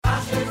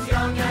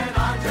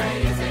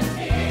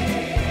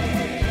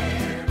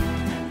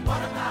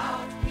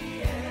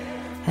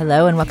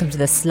Hello and welcome to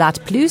the Slate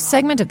Plus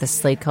segment of the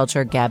Slate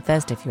Culture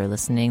Gabfest. If you're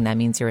listening, that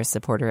means you're a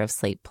supporter of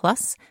Slate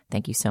Plus.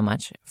 Thank you so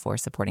much for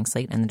supporting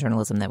Slate and the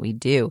journalism that we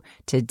do.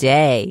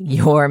 Today,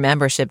 your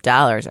membership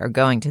dollars are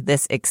going to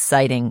this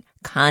exciting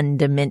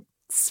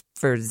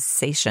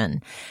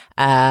condimentsversation.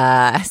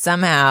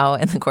 Somehow,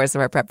 in the course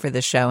of our prep for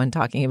the show and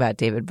talking about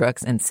David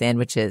Brooks and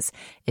sandwiches,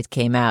 it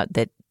came out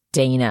that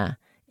Dana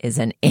is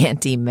an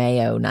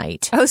anti-mayo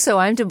night. Oh, so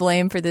I'm to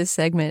blame for this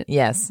segment.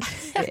 Yes,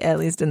 at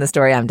least in the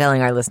story I'm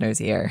telling our listeners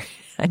here.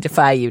 I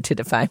defy you to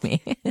defy me.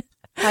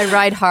 I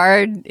ride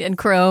hard in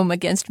Chrome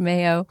against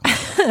mayo.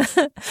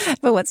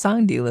 But what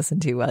song do you listen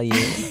to while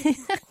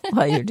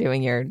you're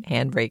doing your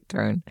handbrake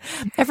turn?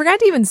 I forgot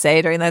to even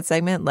say during that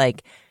segment,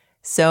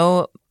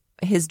 so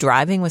his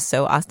driving was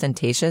so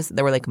ostentatious.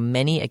 There were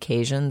many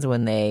occasions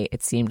when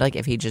it seemed like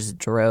if he just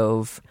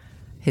drove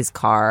his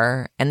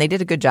car, and they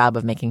did a good job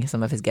of making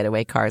some of his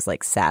getaway cars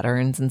like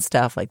Saturns and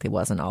stuff. He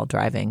wasn't all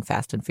driving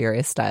Fast and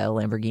Furious style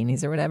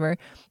Lamborghinis or whatever.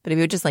 But if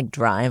he would just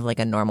drive like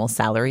a normal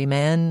salary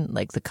man,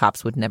 the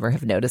cops would never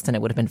have noticed and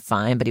it would have been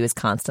fine. But he was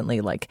constantly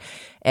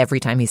every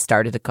time he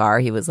started a car,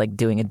 he was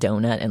doing a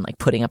donut and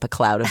putting up a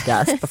cloud of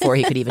dust before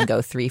he could even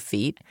go 3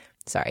 feet.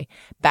 Sorry.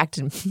 Back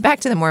to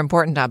the more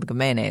important topic of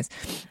mayonnaise.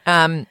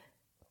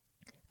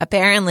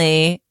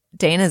 Apparently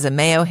Dana's a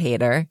mayo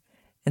hater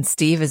and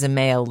Steve is a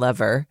mayo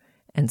lover.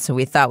 And so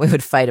we thought we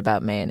would fight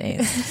about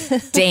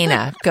mayonnaise.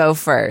 Dana, go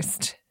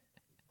first.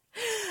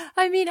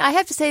 I mean, I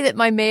have to say that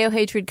my mayo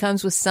hatred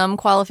comes with some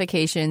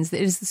qualifications.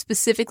 It is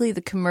specifically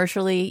the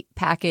commercially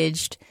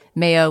packaged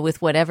mayo with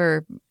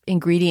whatever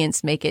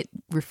ingredients make it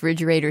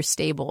refrigerator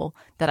stable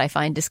that I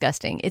find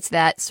disgusting. It's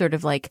that sort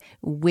of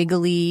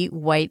wiggly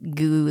white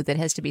goo that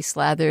has to be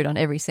slathered on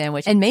every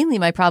sandwich. And mainly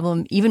my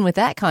problem, even with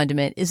that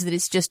condiment, is that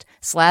it's just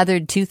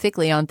slathered too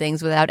thickly on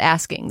things without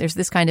asking. There's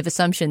this kind of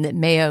assumption that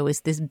mayo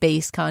is this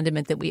base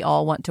condiment that we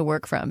all want to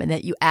work from and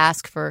that you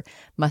ask for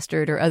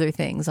mustard or other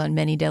things on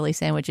many deli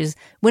sandwiches,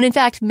 when in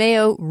fact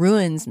mayo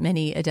ruins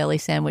many a deli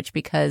sandwich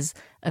because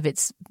of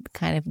its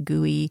kind of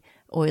gooey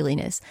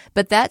oiliness.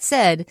 But that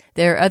said,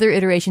 there are other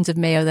iterations of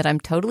mayo that I'm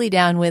totally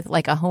down with,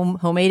 like a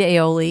homemade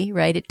aioli,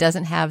 right? It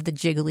doesn't have the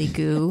jiggly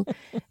goo.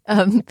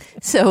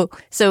 So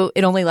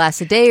it only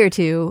lasts a day or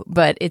two,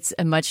 but it's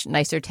a much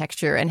nicer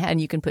texture and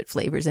you can put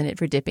flavors in it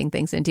for dipping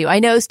things into. I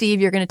know,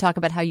 Steve, you're going to talk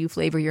about how you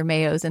flavor your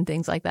mayos and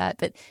things like that,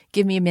 but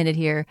give me a minute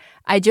here.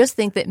 I just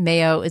think that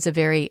mayo is a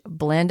very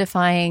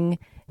blandifying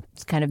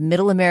kind of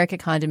middle America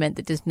condiment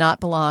that does not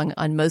belong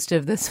on most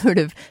of the sort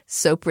of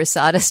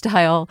soppressata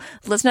style.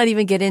 Let's not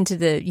even get into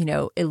the,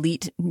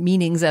 elite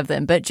meanings of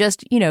them, but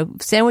just,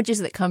 sandwiches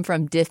that come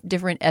from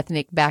different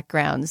ethnic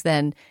backgrounds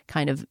than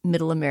kind of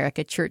middle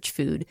America church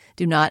food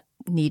do not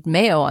need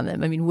mayo on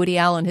them. I mean, Woody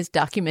Allen has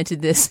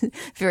documented this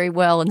very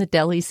well in the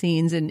deli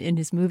scenes in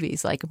his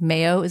movies.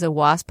 Mayo is a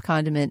wasp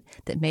condiment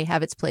that may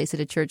have its place at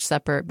a church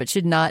supper, but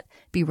should not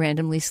be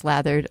randomly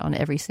slathered on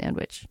every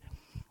sandwich.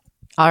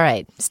 All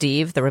right,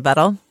 Steve, the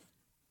rebuttal.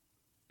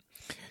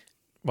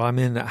 Well, I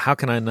mean, how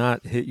can I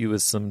not hit you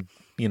with some,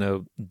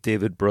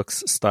 David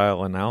Brooks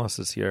style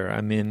analysis here? I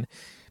mean,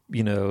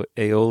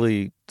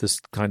 aioli, this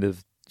kind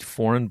of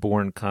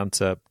foreign-born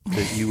concept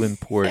that you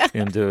import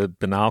into a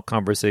banal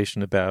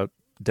conversation about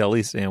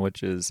deli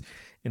sandwiches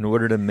in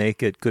order to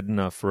make it good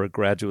enough for a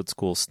graduate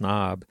school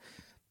snob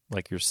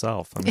like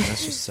yourself. I mean,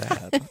 that's just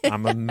sad.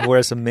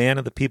 Whereas a man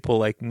of the people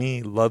like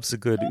me loves a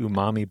good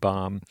umami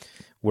bomb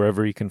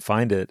wherever you can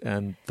find it.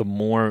 And the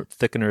more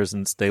thickeners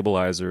and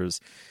stabilizers,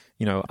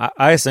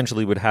 I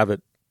essentially would have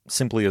it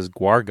simply as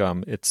guar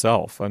gum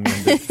itself. I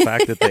mean, the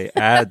fact that they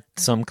add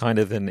some kind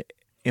of an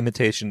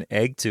imitation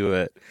egg to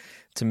it,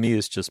 to me,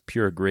 is just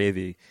pure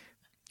gravy.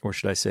 Or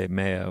should I say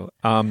mayo?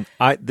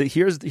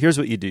 Here's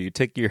what you do. You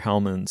take your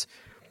Hellmann's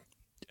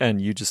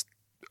and you just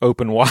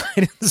open wide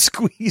and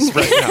squeeze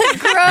right now.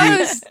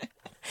 Gross.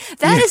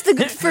 That is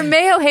for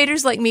mayo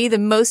haters like me, the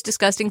most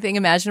disgusting thing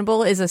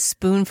imaginable is a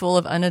spoonful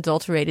of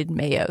unadulterated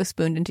mayo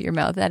spooned into your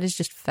mouth. That is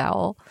just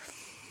foul.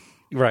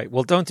 Right.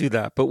 Well, don't do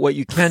that. But what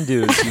you can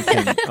do is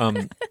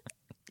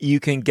you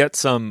can get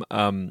some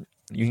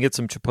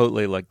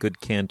chipotle, like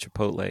good canned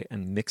chipotle,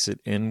 and mix it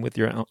in with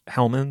your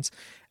Hellmann's.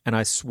 And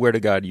I swear to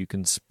God, you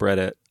can spread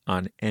it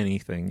on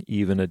anything,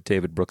 even a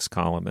David Brooks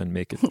column, and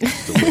make it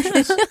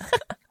delicious.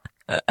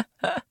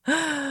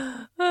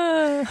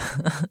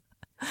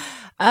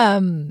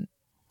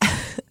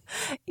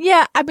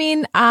 Yeah, I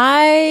mean,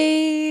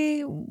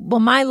 my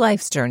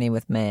life's journey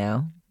with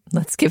mayo,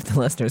 let's give the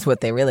listeners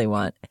what they really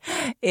want,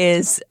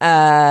 is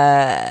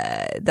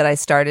that I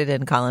started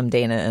in column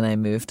Dana and I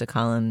moved to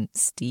column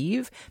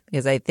Steve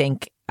because I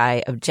think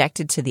I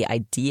objected to the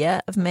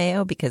idea of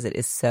mayo because it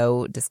is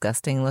so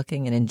disgusting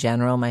looking. And in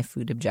general, my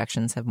food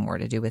objections have more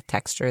to do with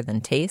texture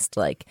than taste.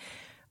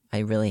 I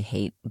really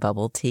hate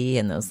bubble tea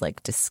and those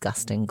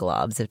disgusting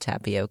globs of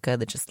tapioca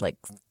that just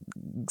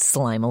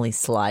slimily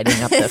sliding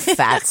up the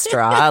fat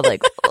straw.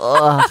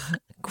 Ugh,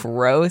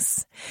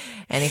 gross.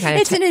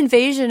 It's an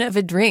invasion of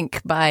a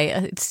drink by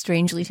a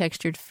strangely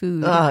textured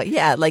food. Oh,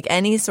 yeah.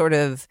 Any sort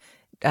of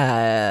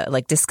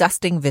like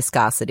disgusting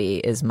viscosity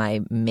is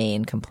my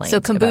main complaint. So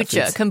about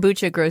foods.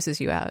 kombucha grosses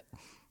you out.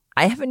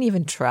 I haven't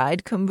even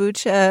tried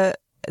kombucha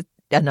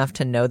enough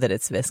to know that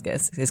it's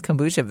viscous. Is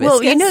kombucha viscous?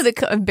 Well, you know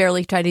that I've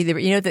barely tried either.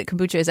 But you know that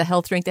kombucha is a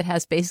health drink that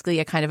has basically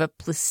a kind of a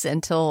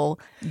placental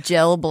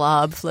gel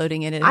blob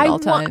floating in it at all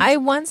times. I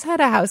once had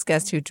a house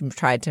guest who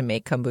tried to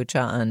make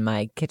kombucha on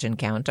my kitchen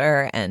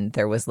counter, and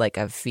there was like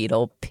a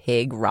fetal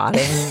pig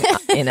rotting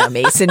in a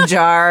mason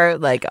jar,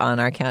 like on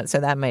our counter. So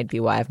that might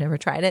be why I've never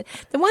tried it.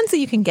 The ones that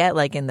you can get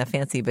like in the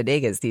fancy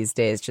bodegas these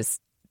days,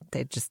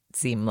 they just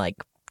seem like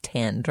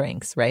tan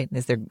drinks, right?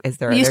 Is there?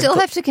 You still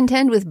have to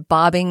contend with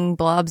bobbing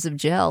blobs of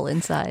gel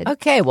inside.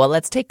 Okay, well,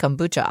 let's take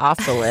kombucha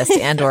off the list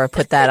and/or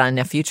put that on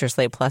a future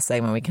Slate Plus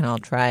segment. We can all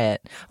try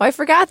it. Oh, I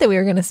forgot that we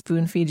were going to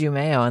spoon feed you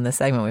mayo on the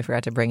segment. We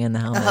forgot to bring in the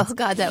helmets. Oh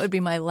God, that would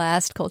be my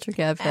last Culture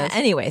Gabfest.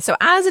 Anyway, so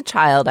as a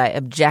child, I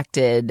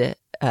objected,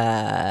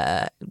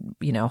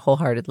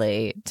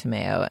 wholeheartedly to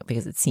mayo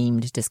because it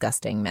seemed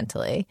disgusting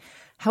mentally.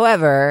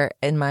 However,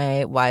 in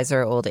my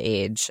wiser old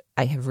age,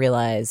 I have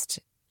realized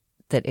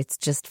that it's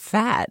just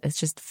fat. It's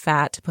just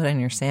fat to put on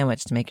your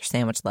sandwich to make your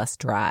sandwich less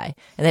dry.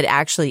 And that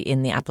actually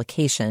in the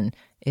application,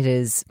 it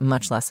is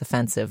much less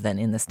offensive than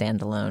in the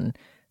standalone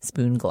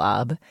spoon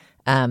glob.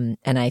 And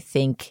I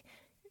think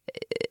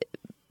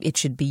it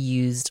should be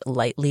used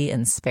lightly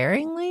and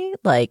sparingly,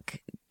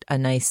 like a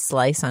nice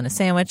slice on a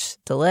sandwich,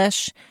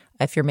 delish.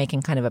 If you're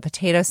making kind of a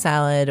potato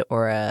salad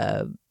or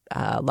a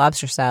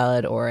lobster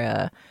salad or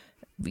a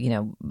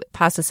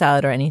pasta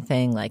salad or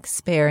anything, like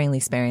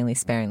sparingly,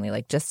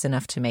 like just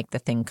enough to make the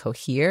thing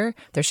cohere.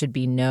 There should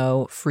be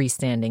no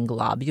freestanding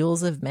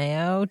globules of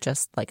mayo,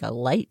 just like a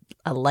light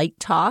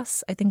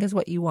toss, I think is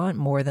what you want.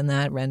 More than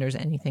that renders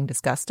anything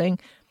disgusting.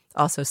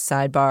 Also,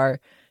 sidebar,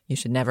 you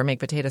should never make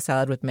potato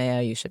salad with mayo.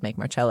 You should make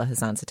Marcella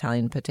Hazan's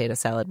Italian potato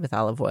salad with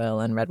olive oil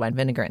and red wine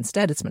vinegar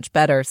instead. It's much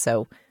better.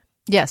 So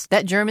yes,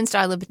 that German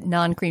style of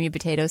non-creamy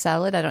potato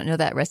salad, I don't know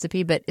that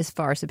recipe, but is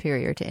far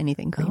superior to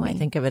anything creamy. Oh, I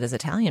think of it as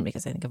Italian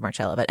because I think of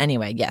Marcella. But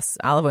anyway, yes,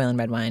 olive oil and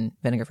red wine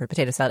vinegar for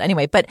potato salad.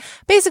 Anyway, but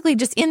basically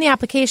just in the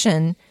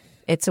application,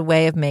 it's a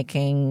way of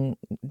making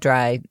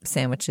dry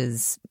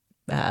sandwiches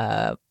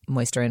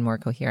moister and more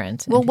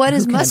coherent. Well, what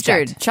is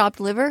mustard? Object?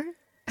 Chopped liver?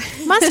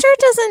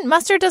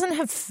 Mustard doesn't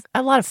have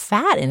a lot of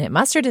fat in it.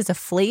 Mustard is a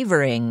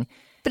flavoring.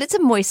 But it's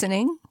a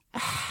moistening.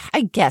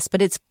 I guess,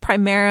 but its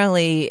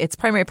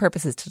primary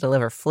purpose is to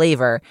deliver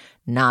flavor,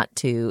 not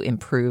to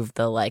improve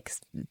the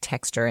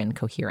texture and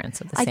coherence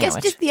of the sandwich. I guess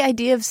just the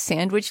idea of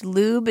sandwich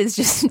lube is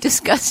just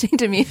disgusting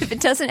to me if it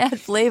doesn't add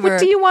flavor.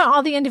 But do you want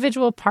all the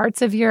individual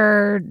parts of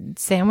your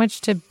sandwich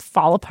to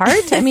fall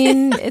apart? I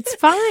mean, it's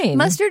fine.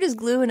 Mustard is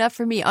glue enough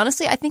for me.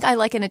 Honestly, I think I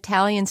like an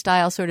Italian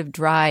style sort of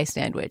dry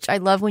sandwich. I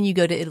love when you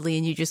go to Italy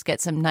and you just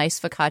get some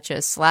nice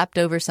focaccia slapped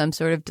over some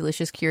sort of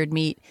delicious cured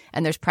meat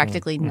and there's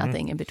practically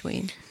nothing in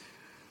between.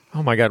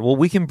 Oh my God! Well,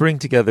 we can bring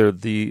together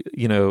the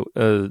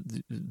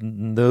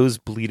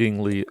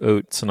nose-bleedingly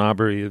oat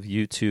snobbery of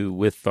you two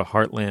with the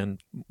heartland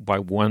by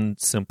one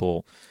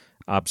simple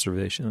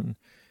observation,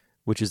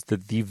 which is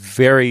that the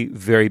very,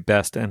 very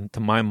best and to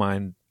my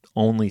mind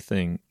only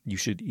thing you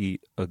should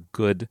eat a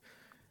good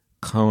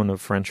cone of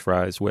French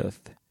fries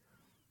with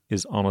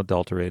is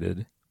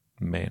unadulterated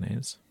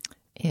mayonnaise.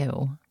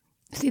 Ew.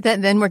 See,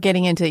 then we're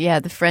getting into,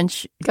 the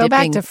French Go back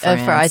dipping to of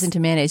France. fries into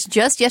mayonnaise.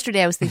 Just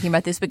yesterday I was thinking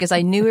about this because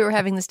I knew we were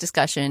having this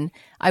discussion.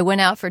 I went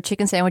out for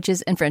chicken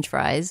sandwiches and French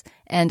fries,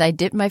 and I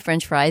dipped my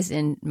French fries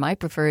in my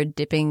preferred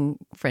dipping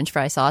French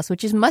fry sauce,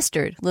 which is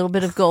mustard. A little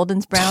bit of golden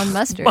brown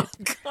mustard.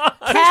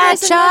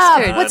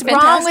 Ketchup! What's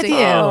wrong with you?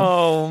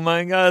 Oh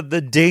my God,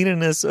 the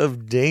Dana-ness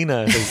of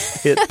Dana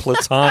has hit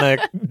platonic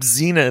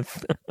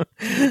zenith.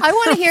 I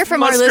want to hear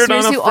from our Mustard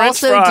listeners on a who French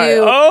also fry.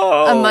 do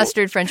Oh. a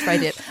mustard French fry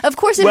dip. Of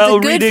course, if Well,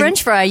 it's a good reading-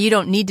 French fry, you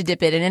don't need to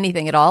dip it in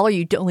anything at all, or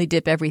you only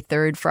dip every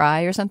third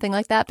fry or something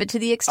like that. But to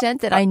the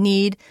extent that I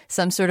need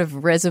some sort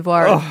of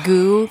reservoir of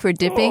goo for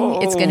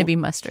dipping, it's going to be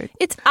mustard.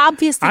 It's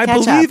obviously I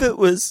ketchup. believe it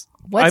was.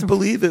 What's- I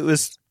believe it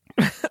was.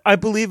 I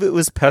believe it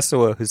was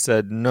Pessoa who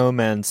said, "No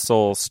man's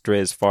soul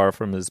strays far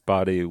from his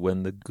body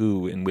when the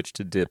goo in which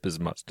to dip is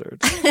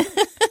mustard."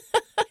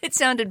 It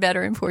sounded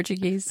better in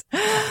Portuguese.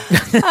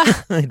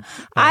 Ketchup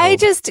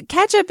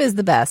is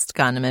the best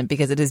condiment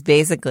because it is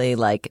basically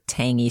like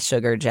tangy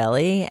sugar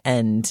jelly.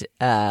 And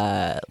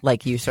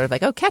you sort of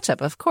like, oh,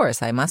 ketchup, of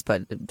course. I must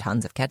put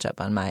tons of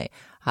ketchup on my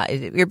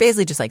you're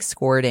basically just like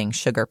squirting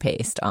sugar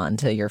paste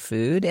onto your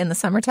food in the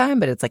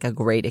summertime, but it's like a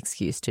great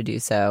excuse to do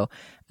so.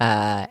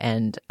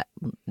 And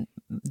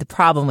the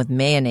problem with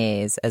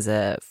mayonnaise as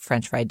a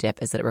French fry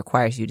dip is that it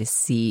requires you to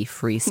see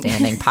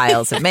freestanding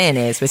piles of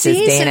mayonnaise, which, as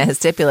Dana has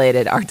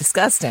stipulated, are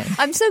disgusting.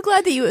 I'm so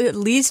glad that you at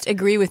least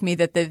agree with me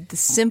that the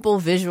simple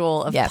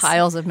visual of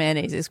piles of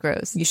mayonnaise is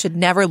gross. You should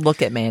never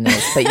look at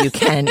mayonnaise, but you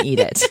can eat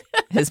it,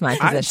 is my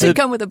position. Should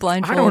come with a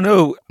blindfold. I don't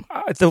know.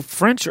 The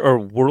French are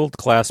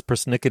world-class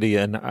persnickety,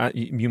 and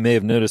you may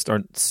have noticed,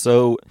 aren't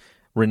so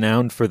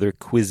renowned for their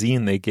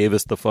cuisine, they gave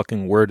us the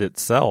fucking word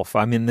itself.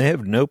 I mean, they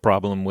have no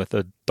problem with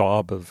a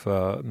daub of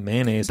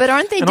mayonnaise. But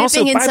aren't they and dipping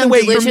also, in by the some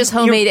way, delicious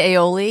homemade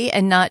aioli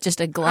and not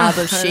just a glob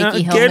of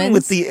shaky Hellmann's? Again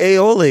with the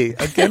aioli.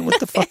 Again with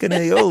the fucking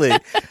aioli.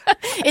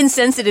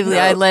 Insensitively,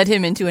 I led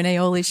him into an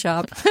aioli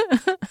shop.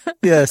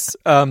 Yes.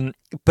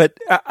 But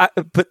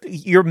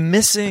you're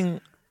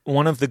missing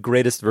one of the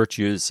greatest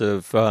virtues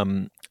of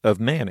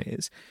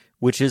mayonnaise,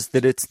 which is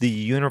that it's the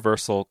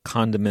universal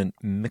condiment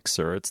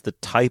mixer. It's the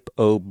type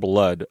O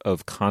blood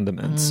of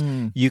condiments.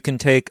 You can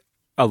take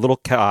a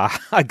little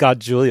I got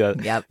Julia.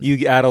 Yep.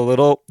 You add a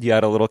little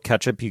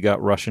ketchup, you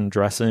got Russian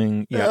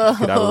dressing, you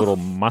could add a little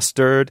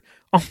mustard.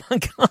 Oh my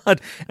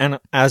God. And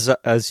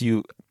as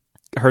you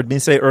heard me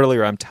say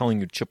earlier, I'm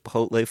telling you,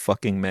 Chipotle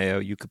fucking mayo,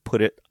 you could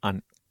put it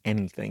on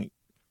anything.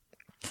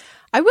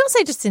 I will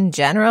say just in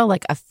general,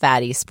 like a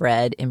fatty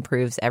spread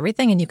improves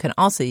everything. And you can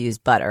also use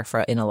butter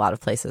in a lot of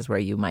places where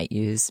you might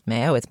use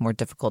mayo. It's more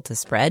difficult to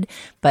spread.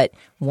 But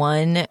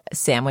one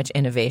sandwich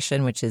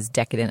innovation, which is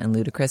decadent and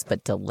ludicrous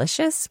but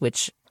delicious,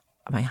 which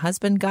my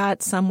husband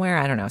got somewhere,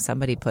 I don't know,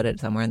 somebody put it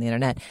somewhere on the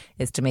internet,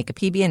 is to make a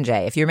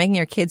PB&J. If you're making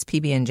your kids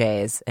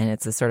PB&Js and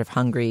it's a sort of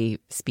hungry,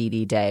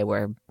 speedy day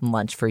where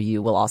lunch for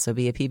you will also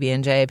be a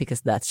PB&J because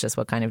that's just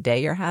what kind of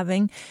day you're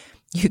having,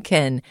 you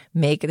can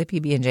make the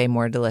PB&J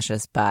more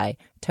delicious by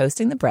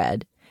toasting the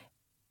bread,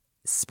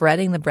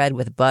 spreading the bread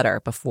with butter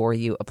before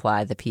you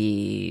apply the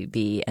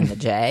PB and the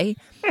J.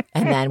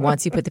 And then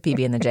once you put the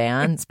PB and the J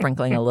on,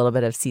 sprinkling a little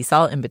bit of sea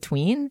salt in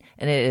between.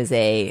 And it is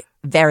a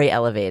very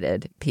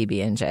elevated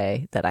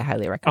PB&J that I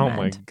highly recommend.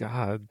 Oh my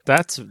God.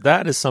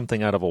 That is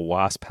something out of a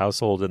WASP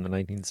household in the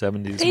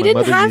 1970s. They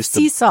didn't have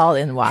sea salt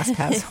in WASP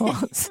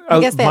households. I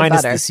guess they had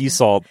minus butter. the sea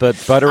salt,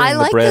 but butter in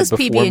the bread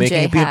before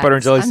making peanut butter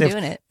and jelly sandwich.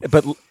 I'm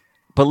doing it.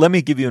 But let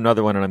me give you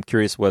another one, and I'm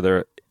curious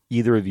whether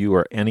either of you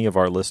or any of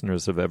our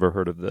listeners have ever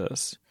heard of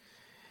this.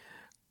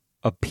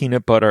 A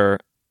peanut butter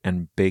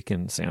and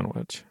bacon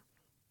sandwich.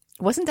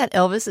 Wasn't that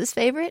Elvis's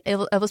favorite?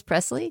 Elvis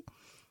Presley?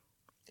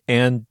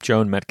 And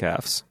Joan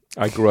Metcalf's.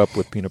 I grew up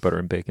with peanut butter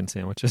and bacon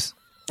sandwiches.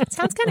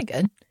 Sounds kind of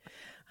good.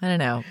 I don't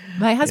know.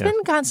 My husband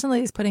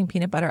constantly is putting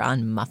peanut butter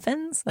on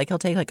muffins. Like he'll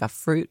take like a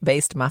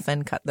fruit-based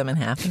muffin, cut them in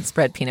half, and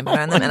spread peanut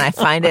butter on them. And I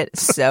find it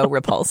so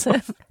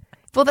repulsive.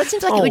 Well, that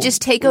seems like it would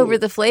just take over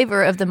the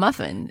flavor of the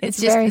muffin. It's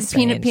just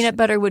very peanut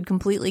butter would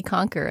completely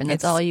conquer, and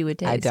that's all you would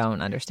taste. I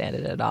don't understand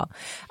it at all.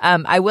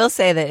 I will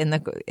say that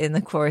in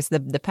the course,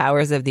 the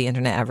powers of the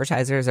internet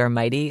advertisers are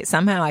mighty.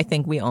 Somehow, I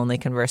think we only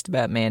conversed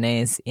about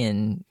mayonnaise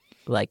in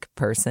like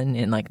person,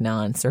 in like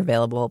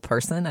non-surveillable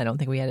person. I don't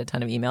think we had a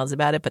ton of emails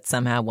about it, but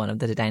somehow one of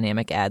the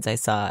dynamic ads I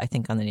saw, I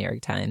think on the New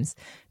York Times,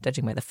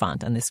 judging by the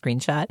font on this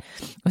screenshot,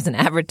 was an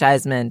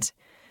advertisement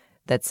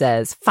that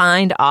says,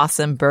 find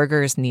awesome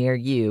burgers near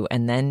you,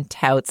 and then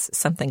touts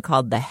something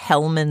called the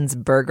Hellmann's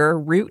Burger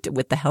Route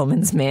with the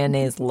Hellmann's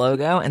mayonnaise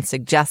logo and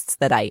suggests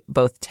that I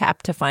both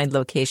tap to find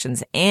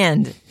locations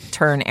and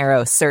turn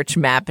arrow search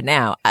map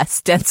now,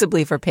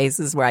 ostensibly for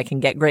places where I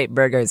can get great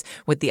burgers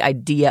with the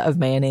idea of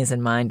mayonnaise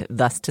in mind,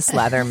 thus to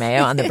slather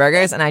mayo on the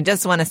burgers. And I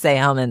just want to say,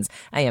 Hellmann's,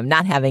 I am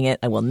not having it.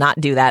 I will not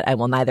do that. I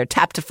will neither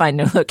tap to find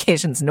no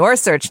locations nor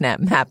search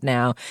map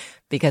now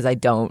because I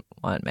don't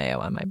want mayo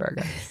on my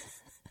burger.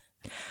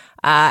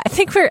 I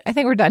think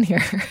we're done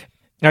here.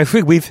 I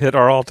think we've hit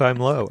our all-time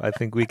low. I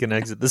think we can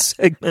exit this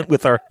segment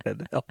with our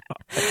head held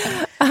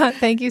up.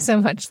 Thank you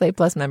so much, Slate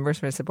Plus members,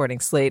 for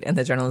supporting Slate and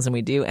the journalism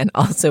we do, and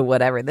also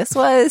whatever this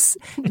was.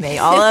 May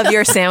all of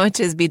your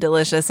sandwiches be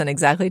delicious and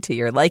exactly to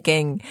your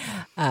liking.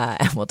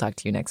 And we'll talk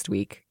to you next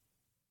week.